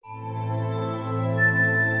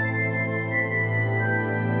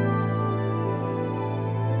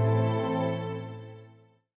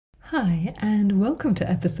Hi, and welcome to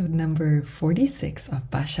episode number 46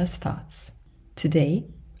 of Basha's Thoughts. Today,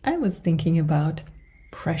 I was thinking about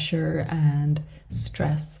pressure and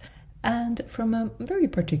stress, and from a very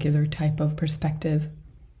particular type of perspective.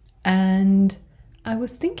 And I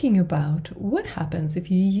was thinking about what happens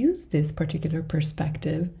if you use this particular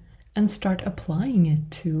perspective and start applying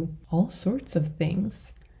it to all sorts of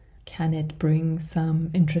things. Can it bring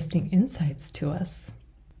some interesting insights to us?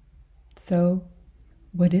 So,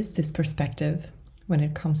 what is this perspective when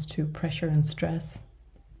it comes to pressure and stress?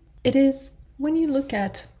 It is when you look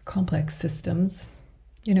at complex systems,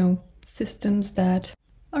 systems that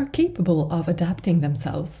are capable of adapting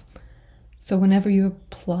themselves. So whenever you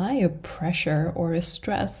apply a pressure or a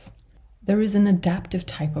stress, there is an adaptive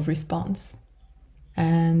type of response.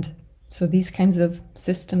 And so these kinds of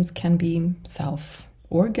systems can be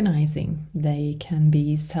self-organizing, they can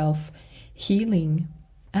be self-healing,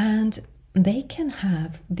 and they can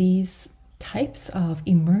have these types of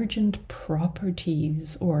emergent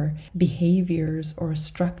properties or behaviors or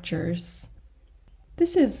structures.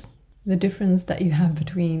 This is the difference that you have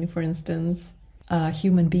between, for instance, a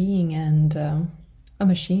human being and a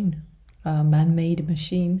machine, a man-made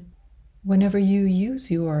machine. Whenever you use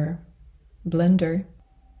your blender,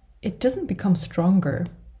 it doesn't become stronger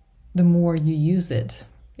the more you use it.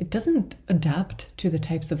 It doesn't adapt to the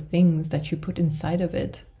types of things that you put inside of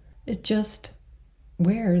it. It just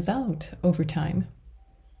wears out over time.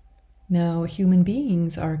 Now, human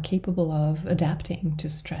beings are capable of adapting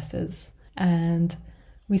to stresses, and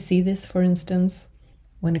we see this, for instance,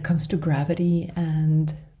 when it comes to gravity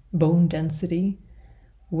and bone density.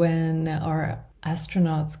 When our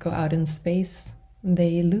astronauts go out in space,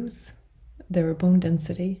 they lose their bone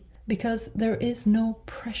density because there is no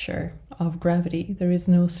pressure of gravity, there is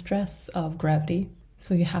no stress of gravity.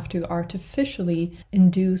 So you have to artificially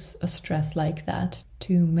induce a stress like that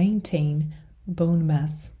to maintain bone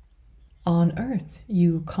mass. On Earth,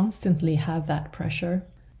 you constantly have that pressure.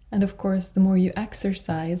 And of course, the more you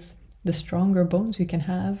exercise, the stronger bones you can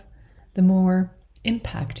have, the more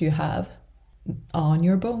impact you have on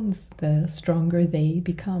your bones, the stronger they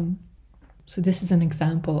become. So this is an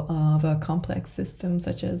example of a complex system,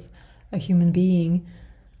 such as a human being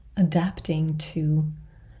adapting to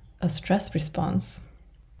a stress response.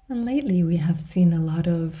 And lately we have seen a lot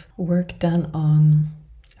of work done on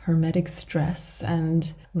hermetic stress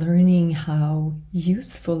and learning how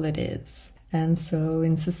useful it is. And so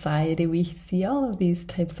in society we see all of these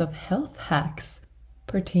types of health hacks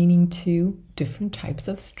pertaining to different types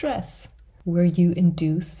of stress, where you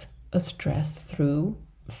induce a stress through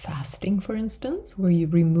fasting, for instance, where you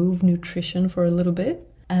remove nutrition for a little bit,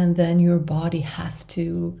 and then your body has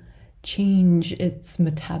to change its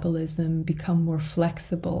metabolism, become more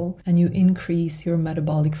flexible, and you increase your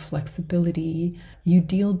metabolic flexibility. You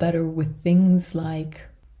deal better with things like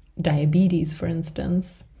diabetes, for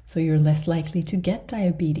instance. So you're less likely to get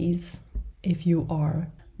diabetes if you are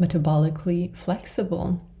metabolically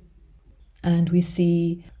flexible. And we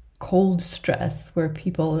see cold stress, where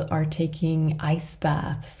people are taking ice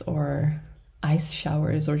baths or ice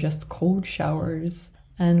showers or just cold showers.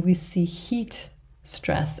 And we see heat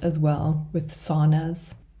stress as well with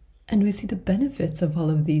saunas. And we see the benefits of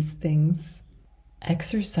all of these things.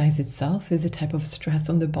 Exercise itself is a type of stress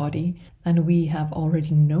on the body, and we have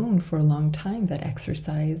already known for a long time that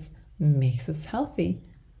exercise makes us healthy.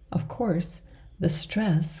 Of course, the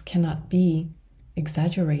stress cannot be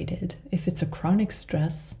exaggerated. If it's a chronic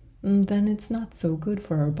stress, then it's not so good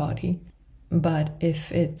for our body. But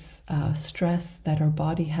if it's a stress that our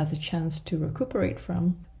body has a chance to recuperate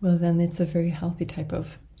from, well, then it's a very healthy type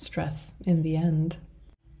of stress in the end.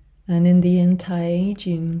 And in the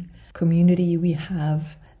anti-aging community, we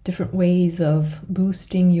have different ways of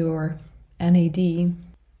boosting your NAD,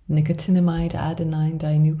 nicotinamide adenine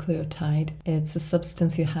dinucleotide. It's a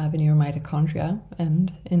substance you have in your mitochondria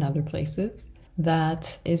and in other places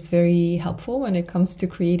that is very helpful when it comes to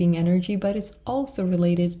creating energy, but it's also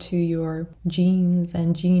related to your genes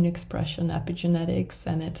and gene expression, epigenetics,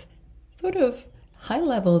 and it sort of high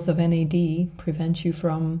levels of NAD prevent you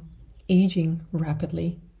from aging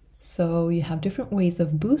rapidly. So you have different ways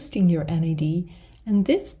of boosting your NAD, and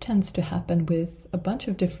this tends to happen with a bunch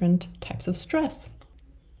of different types of stress.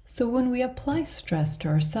 So when we apply stress to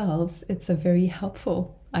ourselves, it's a very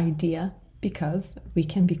helpful idea because we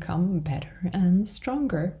can become better and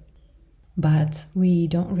stronger. But we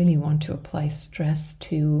don't really want to apply stress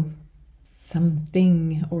to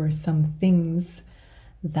something or some things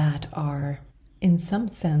that are, in some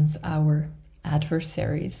sense, our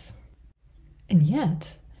adversaries. And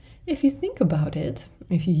yet, if you think about it,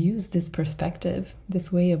 if you use this perspective,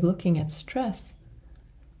 this way of looking at stress,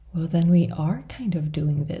 well, then we are kind of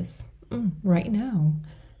doing this right now,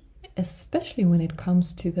 especially when it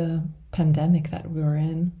comes to the pandemic that we're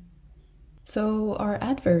in. So our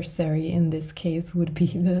adversary in this case would be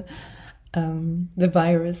the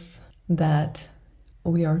virus that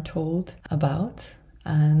we are told about,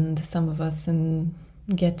 and some of us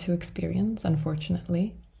get to experience,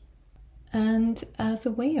 unfortunately. And as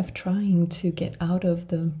a way of trying to get out of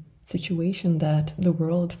the situation that the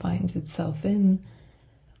world finds itself in,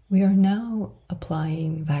 we are now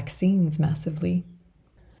applying vaccines massively.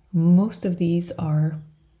 Most of these are,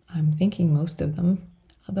 I'm thinking most of them,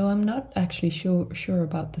 although I'm not actually sure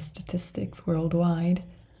about the statistics worldwide,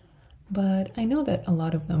 but I know that a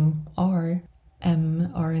lot of them are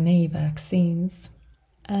mRNA vaccines.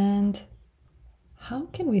 And how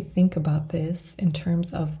can we think about this in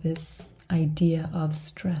terms of this idea of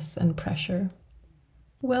stress and pressure?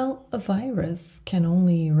 Well, a virus can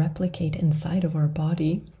only replicate inside of our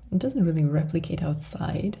body. It doesn't really replicate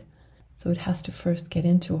outside, so it has to first get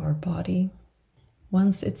into our body.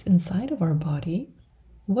 Once it's inside of our body,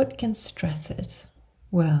 what can stress it?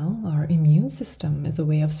 Well, our immune system is a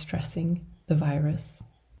way of stressing the virus.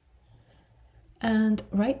 And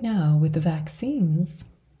right now with the vaccines,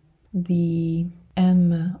 the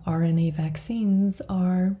mRNA vaccines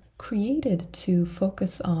are created to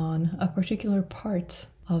focus on a particular part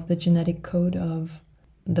of the genetic code of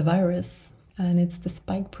the virus, and it's the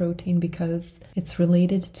spike protein because it's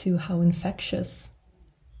related to how infectious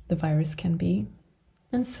the virus can be.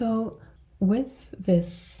 And so with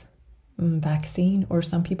this vaccine, or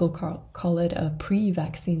some people call it a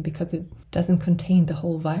pre-vaccine because it doesn't contain the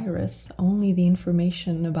whole virus, only the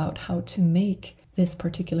information about how to make this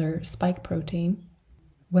particular spike protein.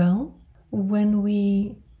 Well, when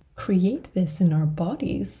we create this in our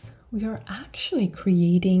bodies, we are actually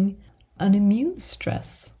creating an immune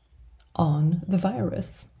stress on the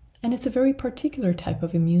virus. And it's a very particular type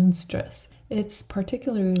of immune stress. It's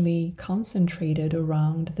particularly concentrated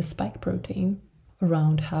around the spike protein,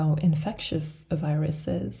 around how infectious a virus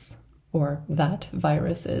is, or that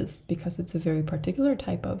virus is, because it's a very particular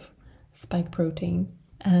type of spike protein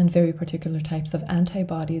and very particular types of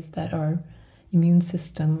antibodies that our immune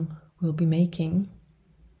system will be making.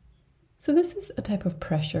 So this is a type of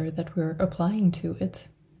pressure that we're applying to it.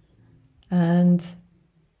 And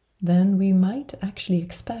then we might actually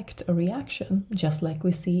expect a reaction, just like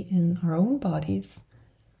we see in our own bodies,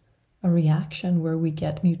 a reaction where we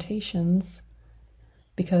get mutations,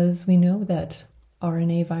 because we know that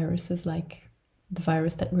RNA viruses, like the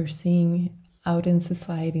virus that we're seeing out in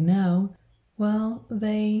society now, well,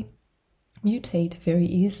 they mutate very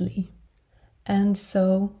easily. And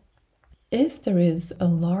so if there is a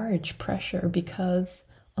large pressure because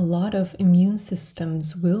a lot of immune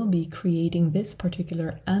systems will be creating this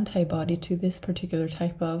particular antibody to this particular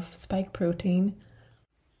type of spike protein,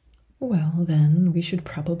 well, then we should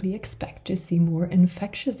probably expect to see more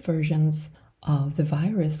infectious versions of the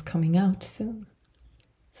virus coming out soon.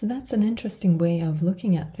 So that's an interesting way of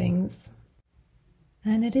looking at things.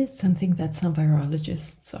 And it is something that some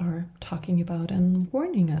virologists are talking about and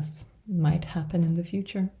warning us might happen in the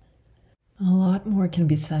future. A lot more can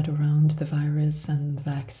be said around the virus and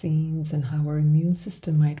vaccines and how our immune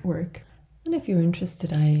system might work. And if you're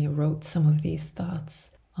interested, I wrote some of these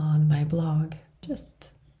thoughts on my blog,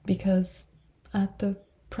 just because at the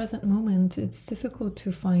present moment it's difficult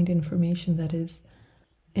to find information that is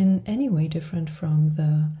in any way different from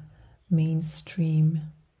the mainstream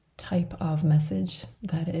type of message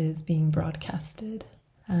that is being broadcasted.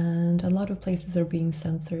 And a lot of places are being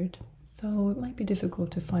censored. So it might be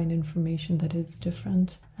difficult to find information that is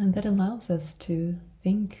different and that allows us to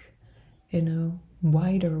think in a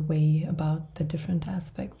wider way about the different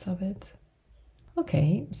aspects of it.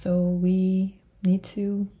 Okay, so we need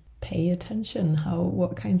to pay attention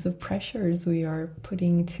what kinds of pressures we are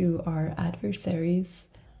putting to our adversaries.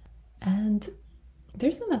 And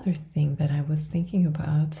there's another thing that I was thinking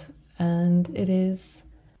about, and it is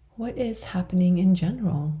what is happening in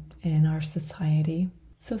general in our society.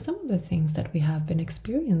 So some of the things that we have been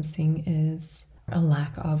experiencing is a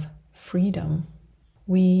lack of freedom.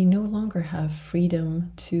 We no longer have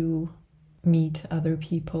freedom to meet other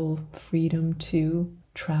people, freedom to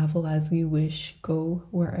travel as we wish, go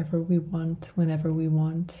wherever we want, whenever we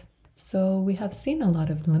want. So we have seen a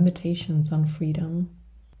lot of limitations on freedom.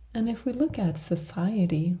 And if we look at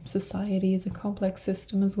society is a complex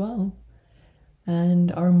system as well.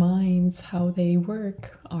 And our minds, how they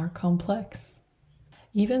work, are complex.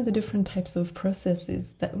 Even the different types of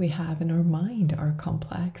processes that we have in our mind are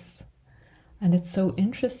complex. And it's so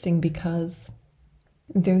interesting because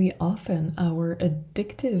very often our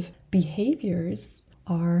addictive behaviors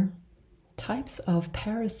are types of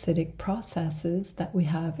parasitic processes that we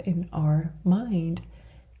have in our mind,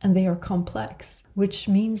 and they are complex, which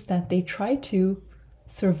means that they try to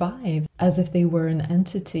survive as if they were an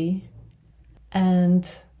entity. And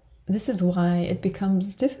this is why it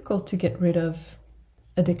becomes difficult to get rid of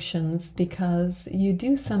addictions, because you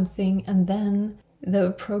do something and then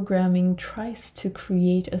the programming tries to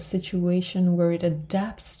create a situation where it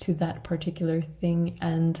adapts to that particular thing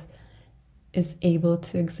and is able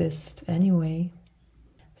to exist anyway.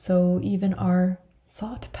 So even our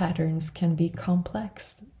thought patterns can be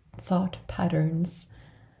complex thought patterns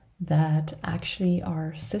that actually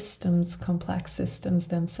are systems, complex systems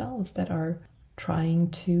themselves that are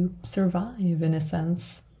trying to survive in a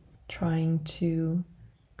sense, trying to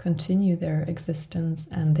continue their existence,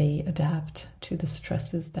 and they adapt to the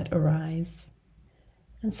stresses that arise.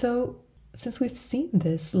 And so, since we've seen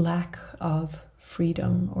this lack of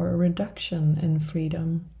freedom or a reduction in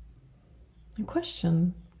freedom, a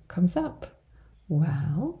question comes up.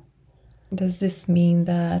 Well, does this mean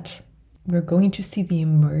that we're going to see the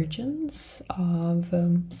emergence of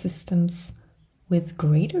systems with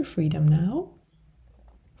greater freedom now?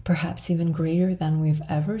 Perhaps even greater than we've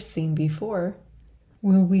ever seen before?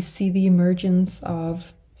 Will we see the emergence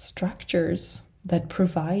of structures that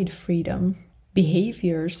provide freedom,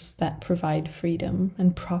 behaviors that provide freedom,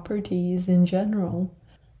 and properties in general?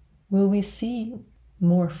 Will we see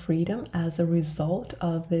more freedom as a result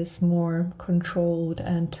of this more controlled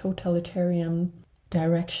and totalitarian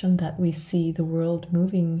direction that we see the world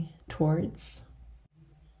moving towards?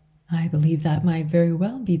 I believe that might very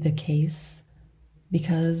well be the case,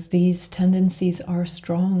 because these tendencies are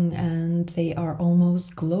strong and they are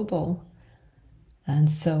almost global. And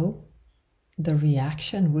so the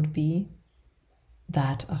reaction would be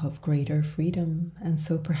that of greater freedom. And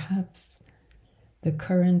so perhaps the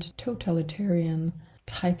current totalitarian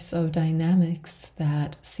types of dynamics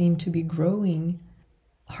that seem to be growing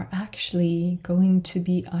are actually going to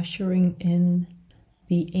be ushering in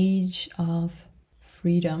the age of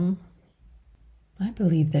freedom. I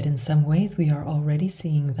believe that in some ways we are already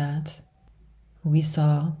seeing that. We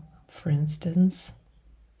saw, for instance,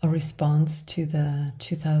 a response to the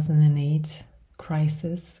 2008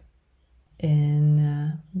 crisis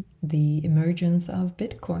in the emergence of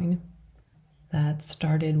Bitcoin that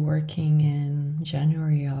started working in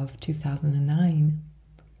January of 2009.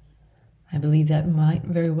 I believe that might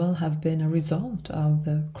very well have been a result of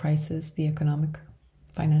the crisis, the economic,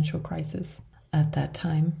 financial crisis at that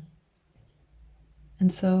time.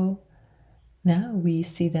 And so now we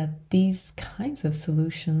see that these kinds of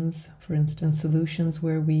solutions, for instance, solutions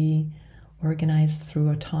where we organize through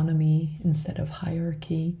autonomy instead of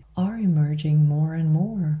hierarchy, are emerging more and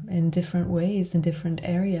more in different ways, in different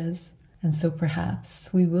areas. And so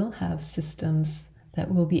perhaps we will have systems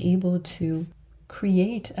that will be able to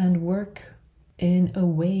create and work in a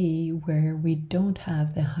way where we don't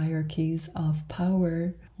have the hierarchies of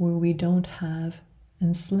power, where we don't have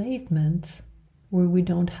enslavement, where we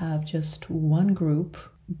don't have just one group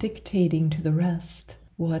dictating to the rest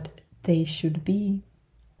what they should be.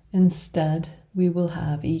 Instead, we will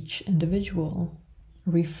have each individual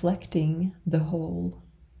reflecting the whole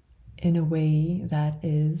in a way that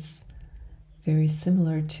is very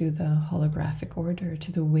similar to the holographic order,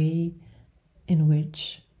 to the way in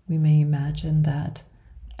which we may imagine that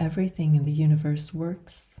everything in the universe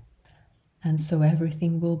works. And so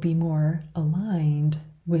everything will be more aligned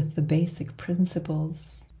with the basic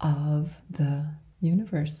principles of the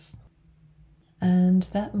universe. And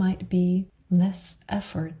that might be less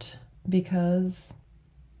effort, because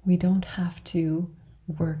we don't have to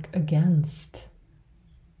work against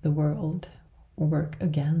the world, work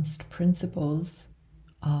against principles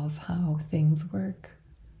of how things work,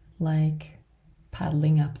 like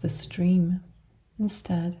paddling up the stream.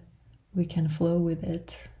 Instead, we can flow with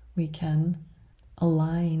it, we can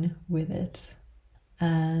align with it.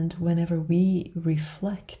 And whenever we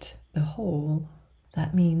reflect the whole,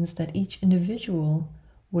 that means that each individual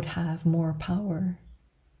would have more power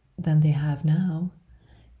than they have now,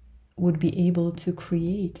 would be able to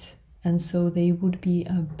create, and so they would be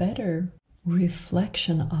a better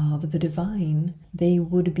reflection of the divine. They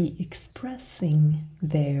would be expressing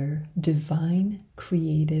their divine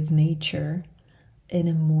creative nature in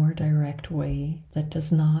a more direct way that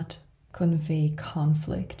does not convey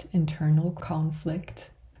conflict, internal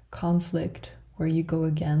conflict where you go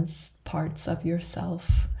against parts of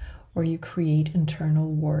yourself, where you create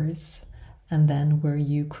internal wars, and then where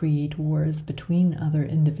you create wars between other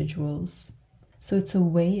individuals. So it's a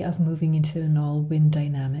way of moving into an all-win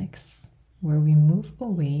dynamics, where we move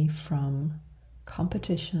away from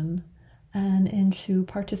competition and into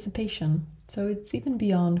participation. So it's even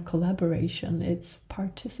beyond collaboration, it's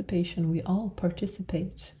participation. We all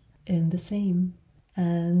participate in the same.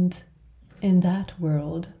 And in that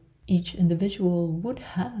world, each individual would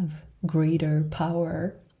have greater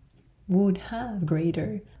power, would have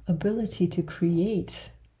greater ability to create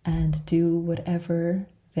and do whatever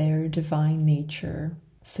their divine nature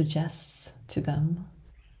suggests to them.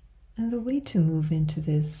 And the way to move into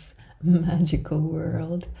this magical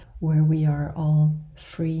world where we are all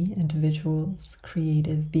free individuals,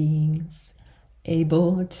 creative beings,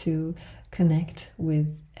 able to connect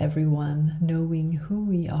with everyone, knowing who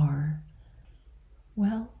we are.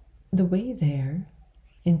 Well, the way there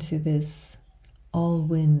into this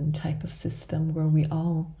all-win type of system where we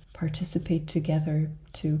all participate together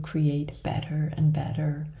to create better and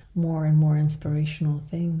better, more and more inspirational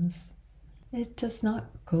things. It does not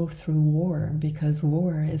go through war, because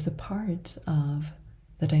war is a part of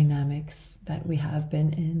the dynamics that we have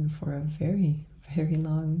been in for a very, very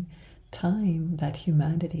long time, that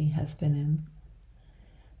humanity has been in.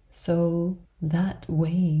 So that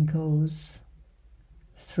way goes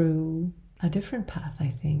through a different path, I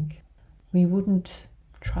think. We wouldn't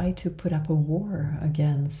try to put up a war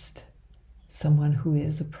against someone who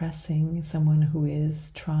is oppressing, someone who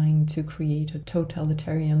is trying to create a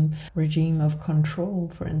totalitarian regime of control,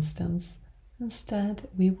 for instance. Instead,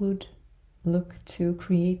 we would look to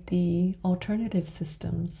create the alternative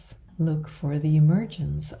systems, look for the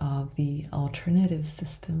emergence of the alternative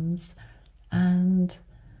systems. And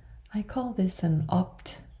I call this an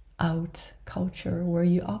opt-out culture, where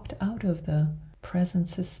you opt out of the present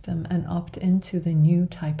system and opt into the new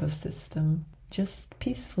type of system, just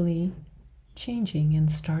peacefully changing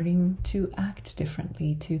and starting to act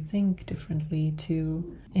differently, to think differently,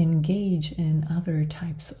 to engage in other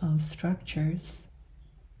types of structures.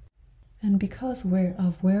 And because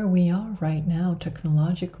of where we are right now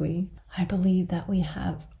technologically, I believe that we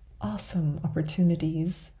have awesome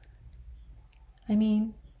opportunities. I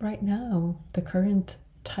mean, right now, the current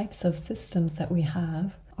types of systems that we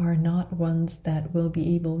have are not ones that will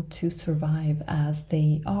be able to survive as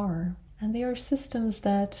they are. And they are systems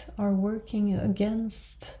that are working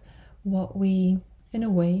against what we, in a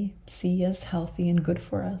way, see as healthy and good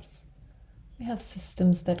for us. We have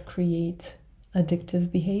systems that create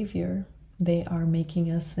addictive behavior. They are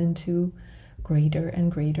making us into greater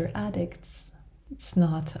and greater addicts. It's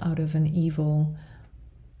not out of an evil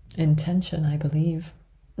intention, I believe,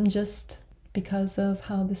 just because of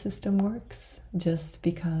how the system works, just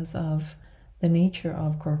because of the nature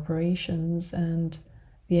of corporations and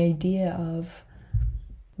the idea of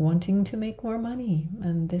wanting to make more money,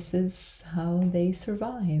 and this is how they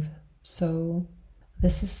survive. So the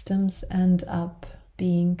systems end up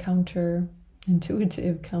being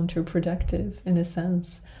counterintuitive, counterproductive in a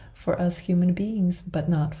sense for us human beings, but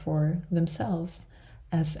not for themselves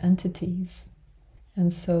as entities.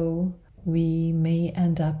 And so we may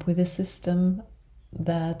end up with a system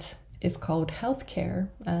that is called healthcare,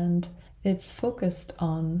 and it's focused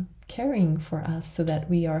on caring for us so that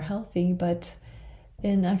we are healthy, but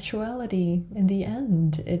in actuality, in the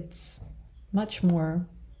end, it's much more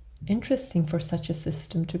interesting for such a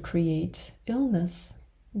system to create illness,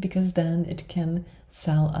 because then it can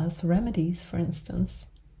sell us remedies, for instance.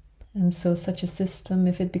 And so such a system,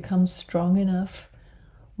 if it becomes strong enough,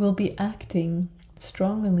 will be acting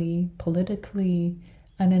strongly, politically,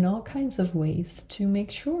 and in all kinds of ways to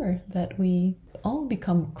make sure that we all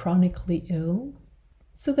become chronically ill,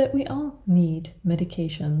 so that we all need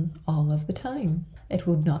medication all of the time. It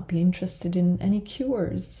would not be interested in any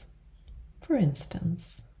cures, for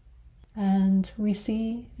instance. And we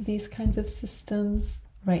see these kinds of systems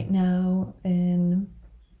right now in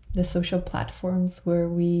the social platforms where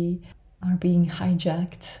we are being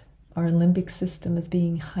hijacked. Our limbic system is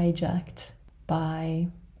being hijacked by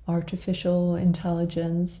artificial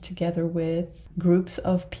intelligence, together with groups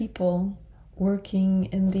of people working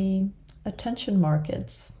in the attention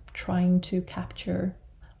markets, trying to capture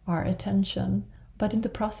our attention. But in the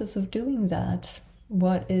process of doing that,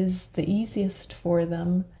 what is the easiest for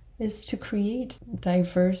them is to create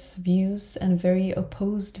diverse views and very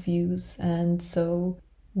opposed views. And so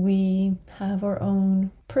we have our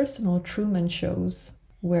own personal Truman shows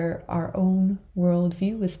where our own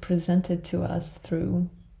worldview is presented to us through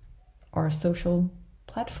our social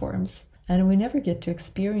platforms. And we never get to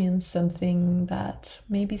experience something that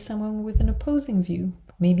maybe someone with an opposing view,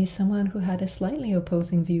 maybe someone who had a slightly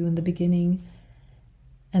opposing view in the beginning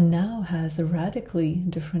and now has a radically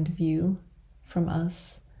different view from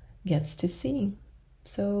us, gets to see.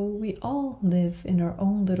 So we all live in our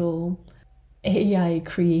own little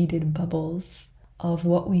AI-created bubbles of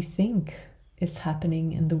what we think is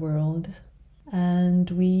happening in the world. And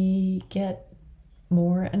we get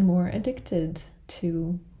more and more addicted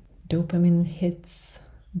to dopamine hits,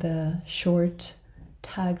 the short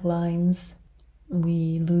taglines.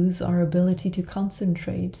 We lose our ability to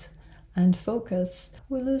concentrate and focus.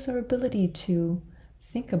 We lose our ability to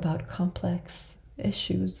think about complex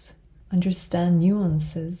issues, understand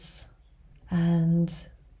nuances, and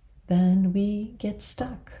then we get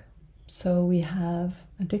stuck. So we have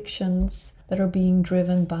addictions that are being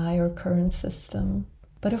driven by our current system.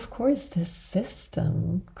 But of course, this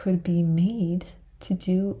system could be made to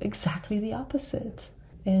do exactly the opposite.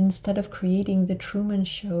 Instead of creating the Truman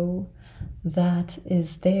Show that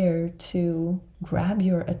is there to grab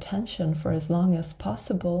your attention for as long as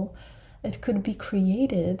possible, it could be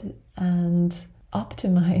created and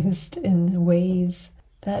optimized in ways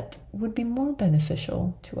that would be more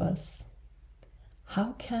beneficial to us.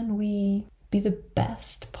 How can we be the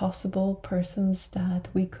best possible persons that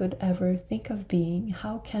we could ever think of being?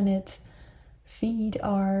 How can it feed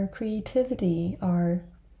our creativity, our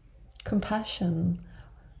compassion?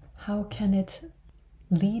 How can it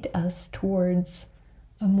lead us towards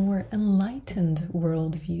a more enlightened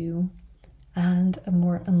worldview and a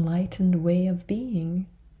more enlightened way of being?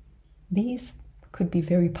 These could be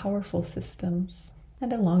very powerful systems.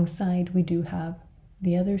 And alongside, we do have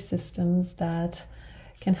the other systems that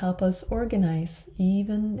can help us organize,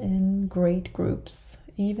 even in great groups,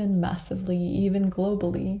 even massively, even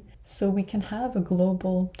globally. So we can have a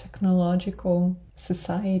global technological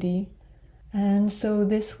society. And so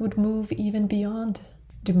this would move even beyond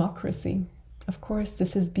democracy. Of course,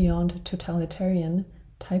 this is beyond totalitarian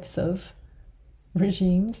types of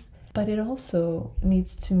regimes, but it also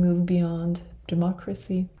needs to move beyond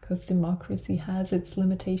democracy, because democracy has its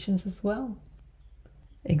limitations as well.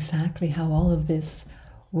 Exactly how all of this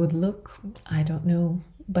would look, I don't know,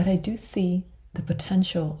 but I do see the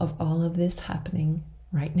potential of all of this happening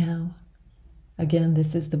right now. Again,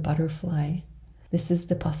 this is the butterfly. This is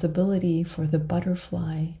the possibility for the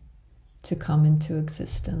butterfly to come into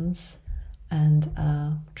existence and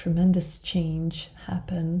a tremendous change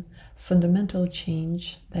happen, fundamental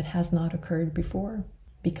change that has not occurred before,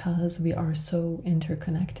 because we are so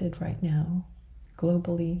interconnected right now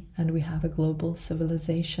globally, and we have a global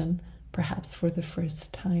civilization, perhaps for the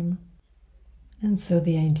first time. And so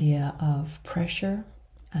the idea of pressure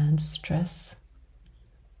and stress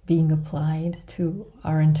being applied to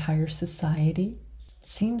our entire society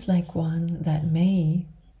seems like one that may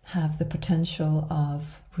have the potential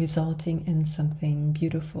of resulting in something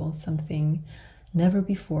beautiful, something never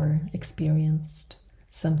before experienced,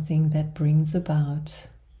 something that brings about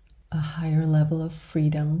a higher level of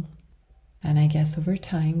freedom. And I guess over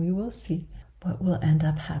time we will see what will end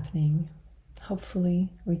up happening. Hopefully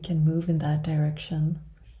we can move in that direction.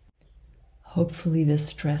 Hopefully the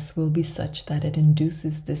stress will be such that it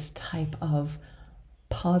induces this type of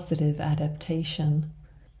positive adaptation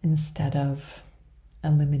instead of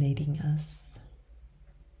eliminating us.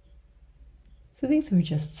 So these were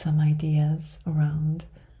just some ideas around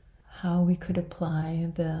how we could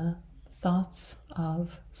apply the thoughts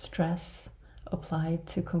of stress applied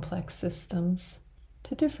to complex systems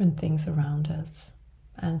to different things around us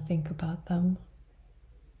and think about them.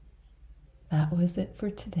 That was it for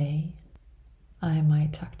today. I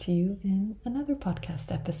might talk to you in another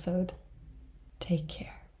podcast episode. Take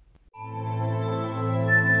care.